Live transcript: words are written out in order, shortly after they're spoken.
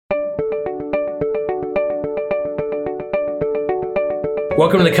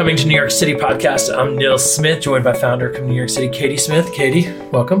Welcome to the Coming to New York City podcast. I'm Neil Smith, joined by founder of Coming to New York City, Katie Smith. Katie,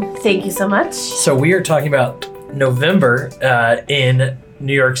 welcome. Thank you so much. So we are talking about November in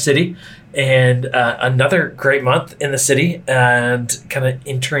New York City, and another great month in the city, and kind of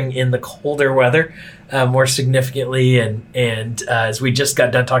entering in the colder weather more significantly. And as we just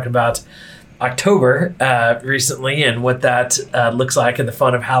got done talking about October recently and what that looks like, and the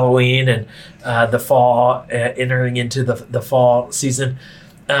fun of Halloween and the fall, entering into the fall season.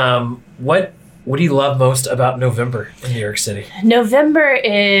 What do you love most about November in New York City? November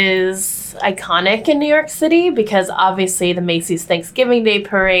is iconic in New York City because obviously the Macy's Thanksgiving Day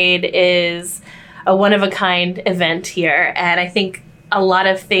Parade is a one-of-a-kind event here. And I think a lot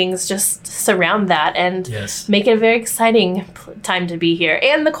of things just surround that and make it a very exciting time to be here.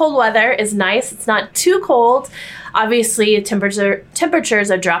 And the cold weather is nice. It's not too cold. Obviously,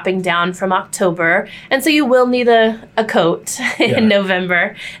 temperatures are dropping down from October, and so you will need a coat in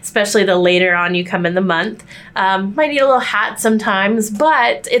November, especially the later on you come in the month. Might need a little hat sometimes,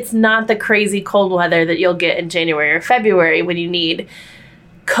 but it's not the crazy cold weather that you'll get in January or February when you need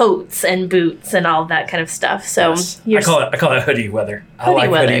coats and boots and all that kind of stuff. So I call it hoodie weather. I like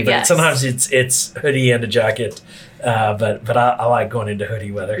hoodie, but sometimes it's hoodie and a jacket. But I like going into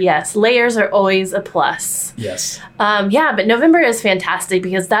hoodie weather. Yes, layers are always a plus. Yes. But November is fantastic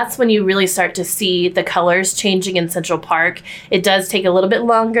because that's when you really start to see the colors changing in Central Park. It does take a little bit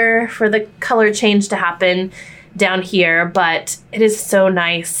longer for the color change to happen down here, but it is so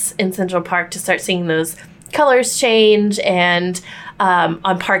nice in Central Park to start seeing those colors change. And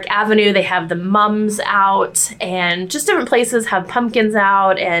on Park Avenue, they have the mums out, and just different places have pumpkins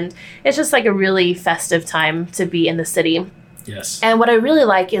out, and it's just like a really festive time to be in the city. Yes. And what I really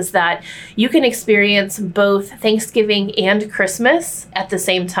like is that you can experience both Thanksgiving and Christmas at the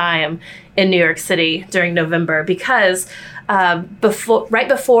same time in New York City during November because right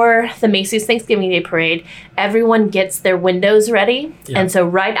before the Macy's Thanksgiving Day Parade, everyone gets their windows ready. Yeah. And so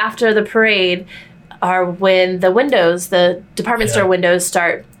right after the parade are when the department store windows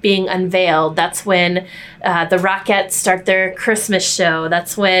start being unveiled. That's when the Rockettes start their Christmas show.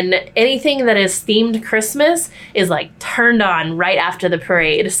 That's when anything that is themed Christmas is like turned on right after the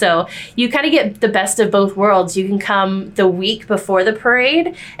parade. So you kind of get the best of both worlds. You can come the week before the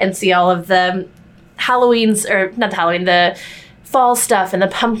parade and see all of the the fall stuff and the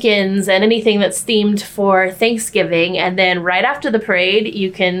pumpkins and anything that's themed for Thanksgiving. And then right after the parade, you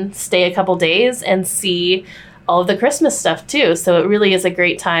can stay a couple days and see all of the Christmas stuff too. So it really is a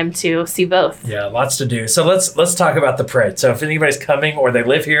great time to see both. Yeah, lots to do. So let's talk about the parade. So if anybody's coming or they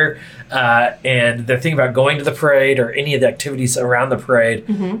live here and they're thinking about going to the parade or any of the activities around the parade,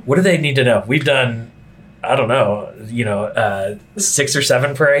 what do they need to know? We've done, 6 or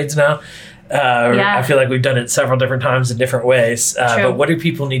 7 parades now. I feel like we've done it several different times in different ways. But what do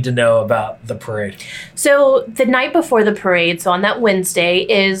people need to know about the parade? So the night before the parade, so on that Wednesday,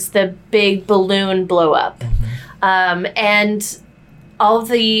 is the big balloon blow up. And all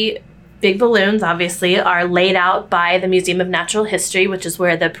the big balloons, obviously, are laid out by the Museum of Natural History, which is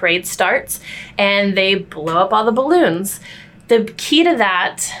where the parade starts. And they blow up all the balloons. The key to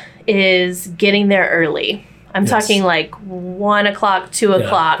that is getting there early. I'm talking like 1 o'clock, 2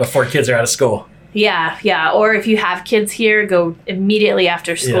 o'clock. Before kids are out of school. Yeah. Or if you have kids here, go immediately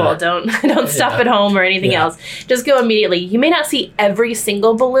after school. Don't stop at home or anything else. Just go immediately. You may not see every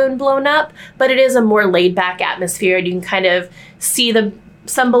single balloon blown up, but it is a more laid back atmosphere. And you can kind of see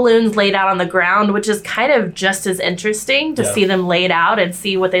some balloons laid out on the ground, which is kind of just as interesting to see them laid out and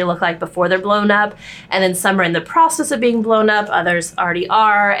see what they look like before they're blown up. And then some are in the process of being blown up, others already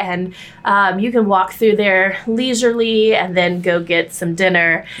are. And you can walk through there leisurely and then go get some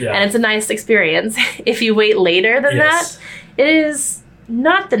dinner. Yeah. And it's a nice experience. If you wait later than that, it is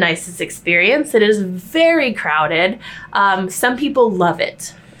not the nicest experience. It is very crowded. Some people love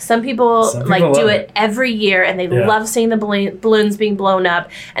it. Some people do it every year, and they love seeing the balloons being blown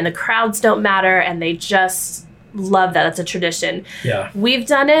up, and the crowds don't matter, and they just love that. It's a tradition. Yeah. We've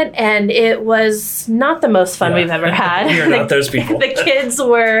done it, and it was not the most fun we've ever had. You're not those people. The kids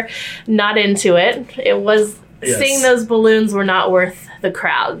were not into it. It was seeing those balloons were not worth the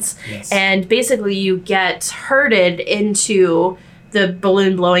crowds. Yes. And basically, you get herded into the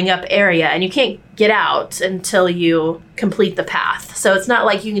balloon blowing up area, and you can't get out until you complete the path. So it's not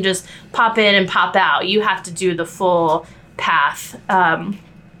like you can just pop in and pop out. You have to do the full path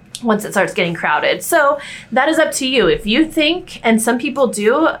once it starts getting crowded. So that is up to you. If you think, and some people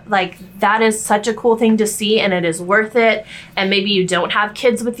do, like that is such a cool thing to see and it is worth it, and maybe you don't have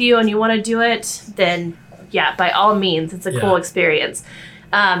kids with you and you want to do it, then by all means, it's a cool experience.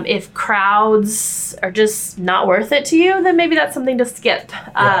 If crowds are just not worth it to you, then maybe that's something to skip.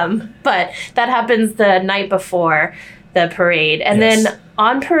 But that happens the night before the parade. And then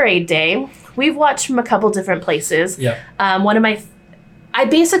on parade day, we've watched from a couple different places. I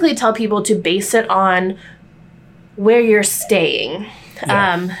basically tell people to base it on where you're staying.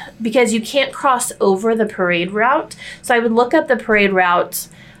 Because you can't cross over the parade route. So I would look up the parade route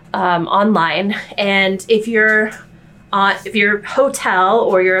online, and if your hotel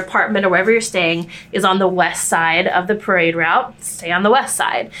or your apartment or wherever you're staying is on the west side of the parade route, stay on the west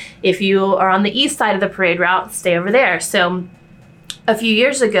side. If you are on the east side of the parade route, stay over there. So a few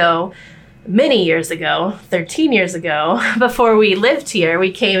years ago, many years ago, 13 years ago, before we lived here,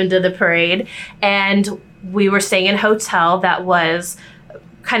 we came into the parade, and we were staying in a hotel that was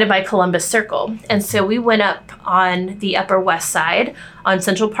kind of by Columbus Circle. And so we went up on the upper west side, on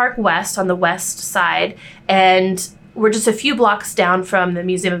Central Park West, on the west side, and we're just a few blocks down from the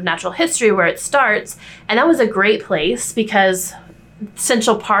Museum of Natural History where it starts. And that was a great place because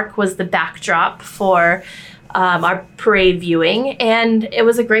Central Park was the backdrop for our parade viewing, and it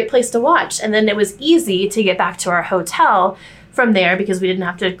was a great place to watch. And then it was easy to get back to our hotel from there because we didn't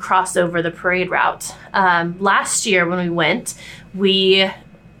have to cross over the parade route. Last year when we went, we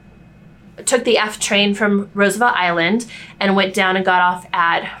took the F train from Roosevelt Island and went down and got off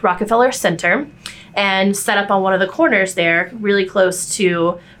at Rockefeller Center and set up on one of the corners there, really close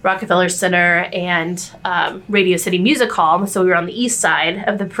to Rockefeller Center and Radio City Music Hall. So we were on the east side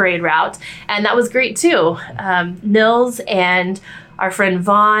of the parade route, and that was great too. Nils and our friend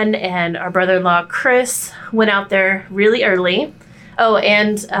Vaughn and our brother-in-law Chris went out there really early. Oh,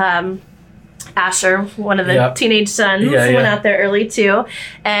 and Asher, one of the teenage sons, went out there early too.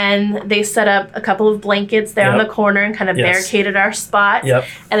 And they set up a couple of blankets there on the corner and kind of barricaded our spot. And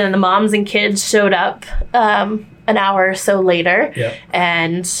then the moms and kids showed up an hour or so later.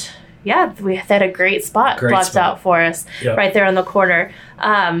 And we had a great spot blocked out for us right there on the corner.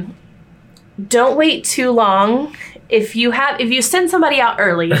 Don't wait too long. If you send somebody out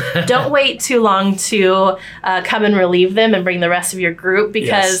early, don't wait too long to come and relieve them and bring the rest of your group,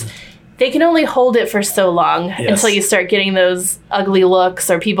 because they can only hold it for so long until you start getting those ugly looks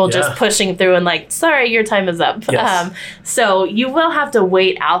or people just pushing through and like, sorry, your time is up. So you will have to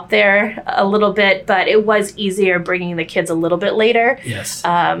wait out there a little bit, but it was easier bringing the kids a little bit later.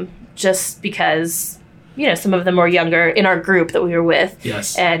 Just because, some of them were younger in our group that we were with.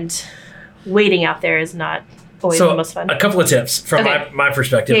 And waiting out there is not always the most fun. A couple of tips from my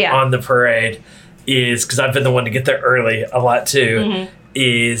perspective on the parade is, because I've been the one to get there early a lot too,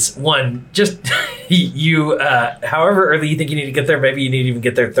 is one, just you, however early you think you need to get there, maybe you need to even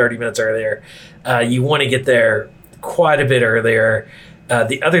get there 30 minutes earlier. You want to get there quite a bit earlier.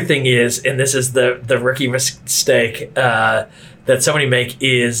 The other thing is, and this is the rookie mistake that so many make,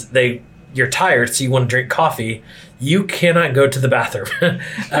 is you're tired, so you want to drink coffee. You cannot go to the bathroom.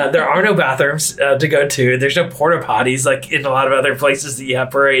 There are no bathrooms to go to. There's no porta potties like in a lot of other places that you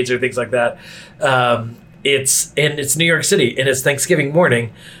have parades or things like that. It's New York City, and it's Thanksgiving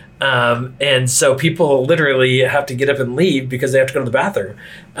morning. And so people literally have to get up and leave because they have to go to the bathroom.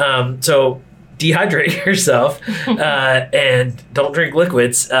 So dehydrate yourself and don't drink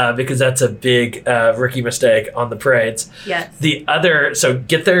liquids because that's a big rookie mistake on the parades. So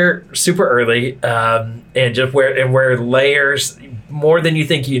get there super early and just wear layers more than you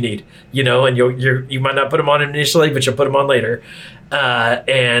think you need, and you might not put them on initially, but you'll put them on later.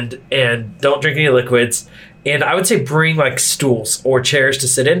 And don't drink any liquids. And I would say bring like stools or chairs to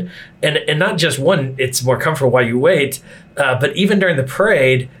sit in, and not just one. It's more comfortable while you wait, but even during the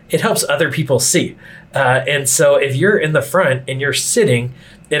parade, it helps other people see. And so if you're in the front and you're sitting,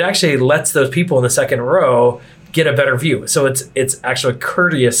 it actually lets those people in the second row get a better view. So it's actually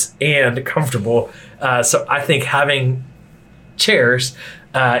courteous and comfortable. So I think having chairs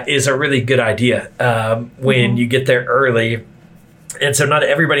is a really good idea when you get there early. And so not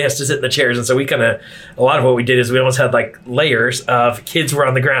everybody has to sit in the chairs. And so a lot of what we did is we almost had like layers of kids were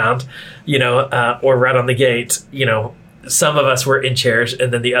on the ground, or right on the gate. Some of us were in chairs,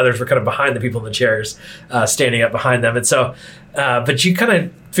 and then the others were kind of behind the people in the chairs, standing up behind them. And so, but you kind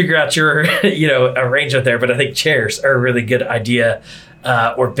of figure out your, arrangement there. But I think chairs are a really good idea,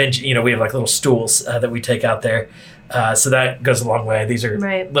 or bench. We have like little stools that we take out there. So that goes a long way. These are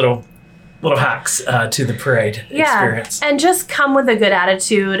little hacks to the parade experience. And just come with a good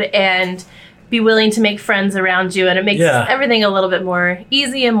attitude and be willing to make friends around you, and it makes everything a little bit more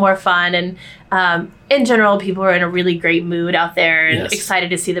easy and more fun. And in general, people are in a really great mood out there and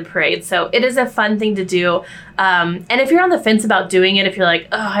excited to see the parade. So it is a fun thing to do. And if you're on the fence about doing it, if you're like,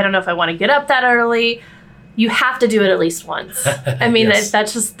 oh, I don't know if I want to get up that early, you have to do it at least once. I mean, Yes.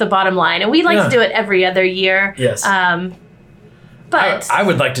 that's just the bottom line. And we like to do it every other year. Yes. But I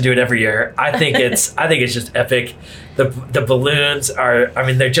would like to do it every year. I think it's just epic. The balloons are, I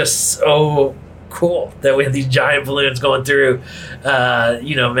mean, they're just so cool that we have these giant balloons going through,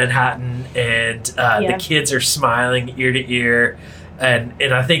 Manhattan, and the kids are smiling ear to ear. And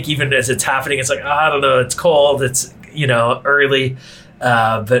I think even as it's happening, it's like, I don't know, it's cold, it's, early.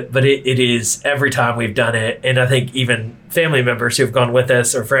 But it is every time we've done it. And I think even family members who've gone with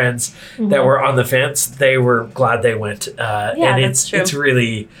us or friends that were on the fence, they were glad they went. And that's true. It's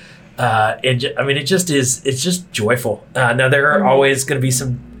really, it's just joyful. Now there are always going to be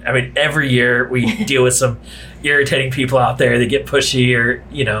every year we deal with some irritating people out there that get pushy or,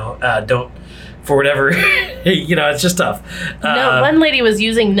 don't, for whatever, it's just tough. one lady was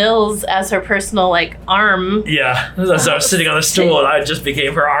using Nils as her personal arm. Yeah, as I was sitting on a stool and I just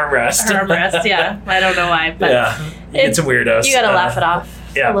became her armrest. Her armrest, yeah. I don't know why, but it's some weirdos. You gotta laugh it off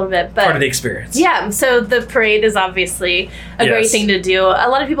a little bit, but part of the experience. Yeah, so the parade is obviously a great thing to do. A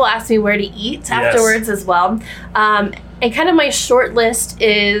lot of people ask me where to eat afterwards as well, and kind of my short list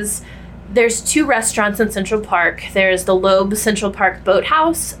is. There's 2 restaurants in Central Park. There's the Loeb Central Park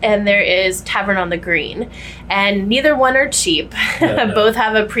Boathouse, and there is Tavern on the Green. And neither one are cheap. No. Both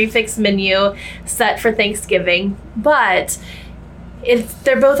have a prefix menu set for Thanksgiving. But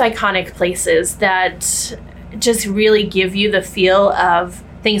they're both iconic places that just really give you the feel of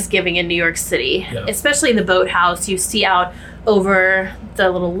Thanksgiving in New York City. Yeah. Especially the Boathouse. You see out over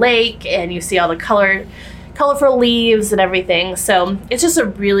the little lake, and you see all the colorful leaves and everything. So it's just a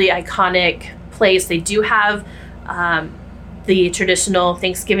really iconic place. They do have the traditional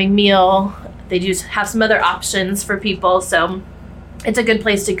Thanksgiving meal. They do have some other options for people. So it's a good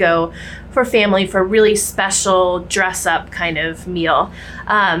place to go for family for a really special dress up kind of meal.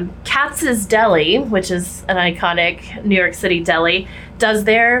 Katz's Deli, which is an iconic New York City deli, does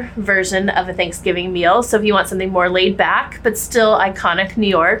their version of a Thanksgiving meal. So if you want something more laid back, but still iconic New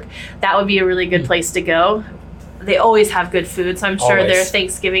York, that would be a really good place to go. They always have good food, so I'm sure their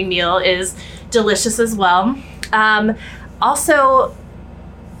Thanksgiving meal is delicious as well. Also,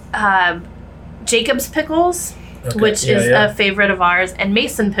 Jacob's Pickles, which is a favorite of ours, and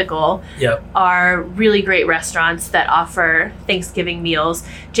Mason Pickle are really great restaurants that offer Thanksgiving meals.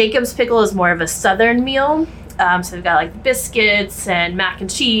 Jacob's Pickle is more of a southern meal. So they've got biscuits and mac and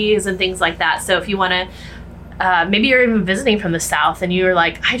cheese and things like that. So if you want to, maybe you're even visiting from the South and you're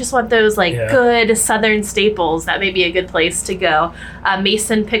like, I just want those good southern staples, that may be a good place to go.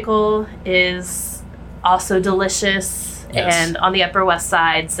 Mason Pickle is also delicious and on the Upper West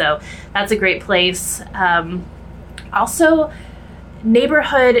Side. So that's a great place. Also,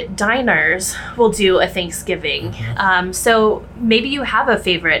 neighborhood diners will do a Thanksgiving. So maybe you have a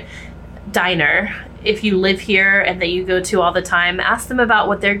favorite diner. If you live here and that you go to all the time, ask them about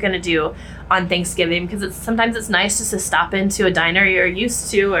what they're going to do on Thanksgiving, because sometimes it's nice just to stop into a diner you're used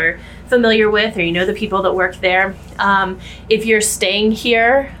to or familiar with, or the people that work there. If you're staying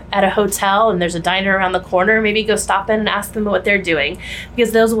here at a hotel and there's a diner around the corner, maybe go stop in and ask them what they're doing,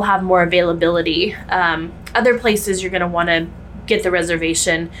 because those will have more availability. Other places you're going to want to get the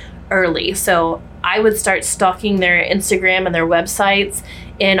reservation early. So I would start stalking their Instagram and their websites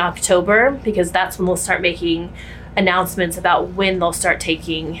in October, because that's when they'll start making announcements about when they'll start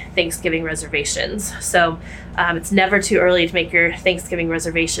taking Thanksgiving reservations. So it's never too early to make your Thanksgiving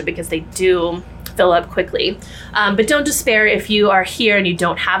reservation, because they do fill up quickly. But don't despair if you are here and you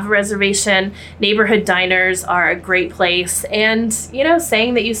don't have a reservation. Neighborhood diners are a great place. And,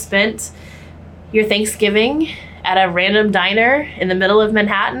 saying that you spent your Thanksgiving at a random diner in the middle of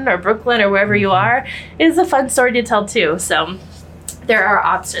Manhattan or Brooklyn or wherever you are is a fun story to tell too. So there are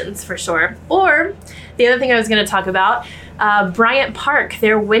options for sure. Or the other thing I was going to talk about, Bryant Park,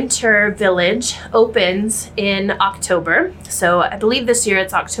 their winter village opens in October. So I believe this year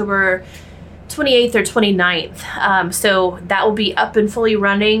it's October 28th or 29th. So that will be up and fully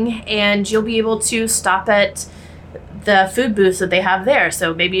running, and you'll be able to stop at the food booths that they have there.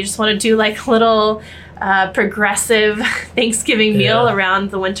 So maybe you just want to do a little progressive Thanksgiving meal around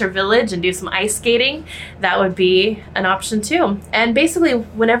the Winter Village and do some ice skating. That would be an option too. And basically,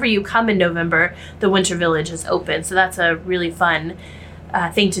 whenever you come in November, the Winter Village is open. So that's a really fun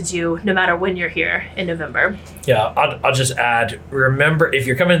thing to do no matter when you're here in November. Yeah, I'll just add, remember, if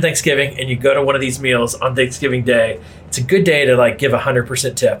you're coming to Thanksgiving and you go to one of these meals on Thanksgiving Day, it's a good day to give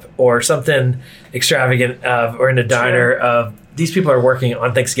 100% tip or something extravagant or in a diner of these people are working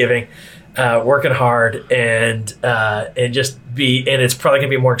on Thanksgiving, working hard, and it's probably gonna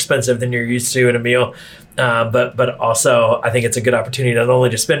be more expensive than you're used to in a meal. But also, I think it's a good opportunity not only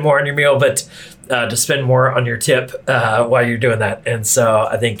to spend more on your meal, but to spend more on your tip while you're doing that. And so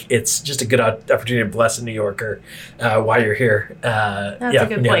I think it's just a good opportunity to bless a New Yorker while you're here. That's a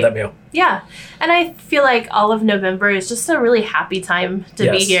good when you point. have that meal. Yeah. And I feel like all of November is just a really happy time to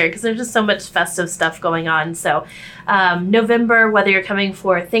be here because there's just so much festive stuff going on. So November, whether you're coming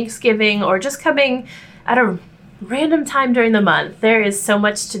for Thanksgiving or just coming at a random time during the month, there is so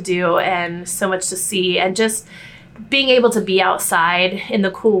much to do and so much to see, and just being able to be outside in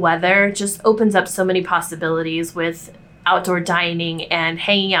the cool weather just opens up so many possibilities with outdoor dining and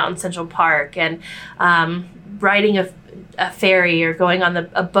hanging out in Central Park and riding a ferry or going on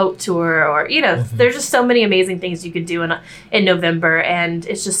a boat tour, or there's just so many amazing things you could do in November, and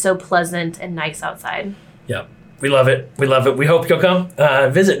it's just so pleasant and nice outside. Yeah. We love it. We love it. We hope you'll come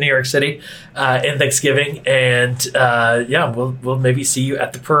visit New York City in Thanksgiving, and we'll maybe see you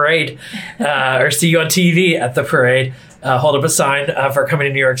at the parade or see you on TV at the parade. Hold up a sign for coming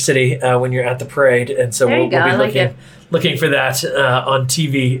to New York City when you're at the parade, and so we'll be looking for that on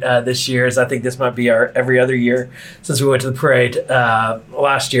TV this year. As I think this might be our every other year since we went to the parade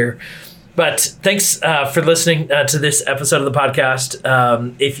last year. But thanks for listening to this episode of the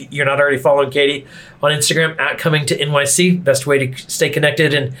podcast. If you're not already following Katie on Instagram at Coming to NYC, best way to stay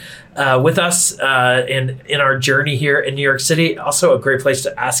connected and with us and in our journey here in New York City. Also a great place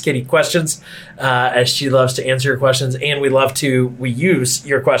to ask Katie questions as she loves to answer your questions. And we use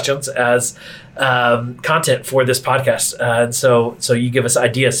your questions as content for this podcast. And so you give us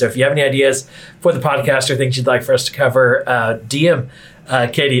ideas. So if you have any ideas for the podcast or things you'd like for us to cover, DM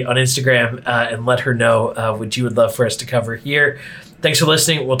Katie on Instagram and let her know what you would love for us to cover here. Thanks for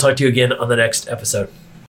listening. We'll talk to you again on the next episode.